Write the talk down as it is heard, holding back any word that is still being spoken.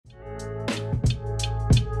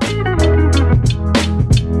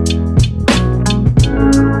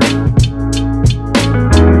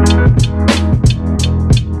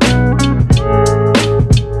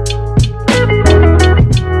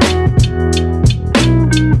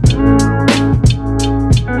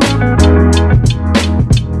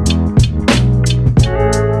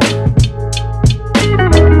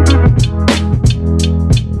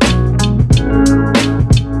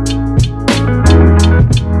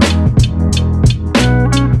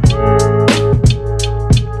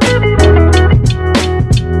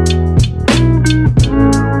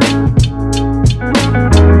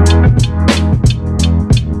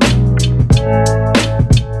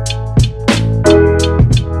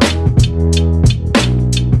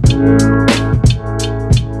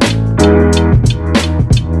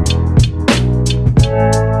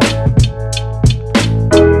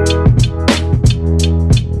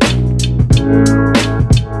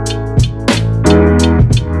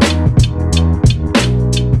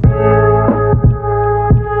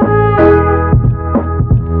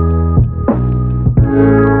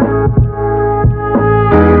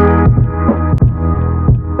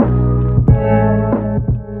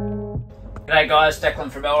G'day guys,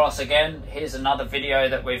 Declan from Elross again. Here's another video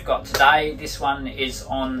that we've got today. This one is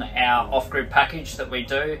on our off-grid package that we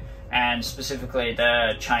do, and specifically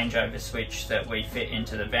the changeover switch that we fit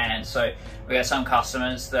into the van. So we have some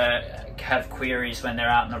customers that have queries when they're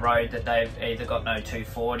out on the road that they've either got no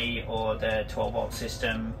 240 or the 12 volt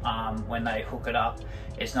system, when they hook it up,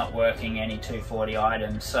 it's not working any 240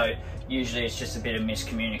 items. So usually it's just a bit of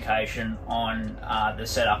miscommunication on the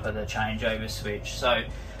setup of the changeover switch. So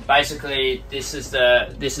basically this is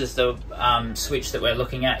the switch that we're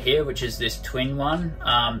looking at here, which is this twin one.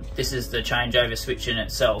 This is the changeover switch in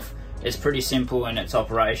itself. It's pretty simple in its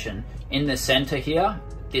operation. In the center here,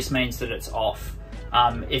 this means that it's off.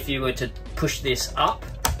 If you were to push this up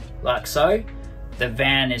like so, the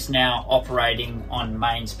van is now operating on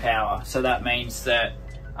mains power. So that means that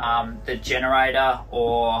the generator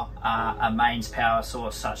or a mains power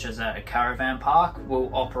source such as a caravan park will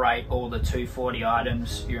operate all the 240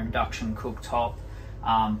 items, your induction cooktop,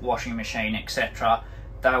 washing machine, etc.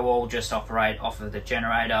 They'll all just operate off of the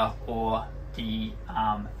generator or the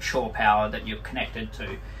shore power that you're connected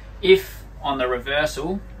to. If on the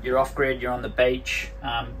reversal, you're off grid, you're on the beach,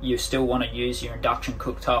 you still want to use your induction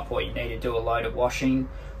cooktop, or you need to do a load of washing,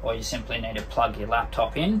 or you simply need to plug your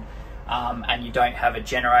laptop in, and you don't have a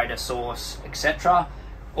generator source, etc.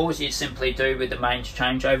 All you simply do with the mains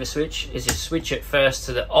changeover switch is you switch it first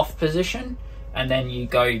to the off position, and then you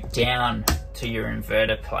go down to your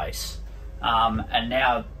inverter place. And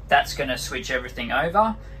now that's going to switch everything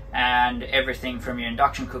over, and everything from your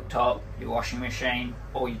induction cooktop, your washing machine,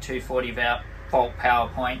 all your 240 volt power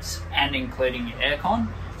points, and including your aircon,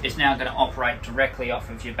 is now going to operate directly off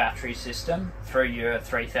of your battery system through your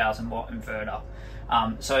 3000 watt inverter.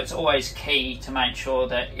 So it's always key to make sure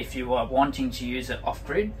that if you are wanting to use it off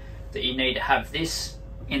grid, that you need to have this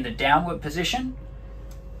in the downward position,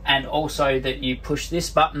 and also that you push this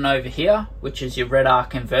button over here, which is your red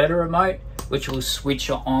arc inverter remote, which will switch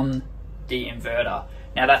on the inverter.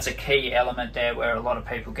 Now that's a key element there where a lot of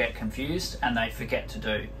people get confused and they forget to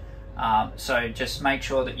do. So just make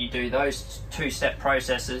sure that you do those two-step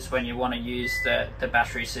processes when you want to use the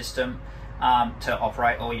battery system to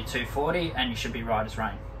operate all your 240, and you should be right as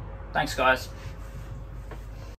rain. Thanks guys.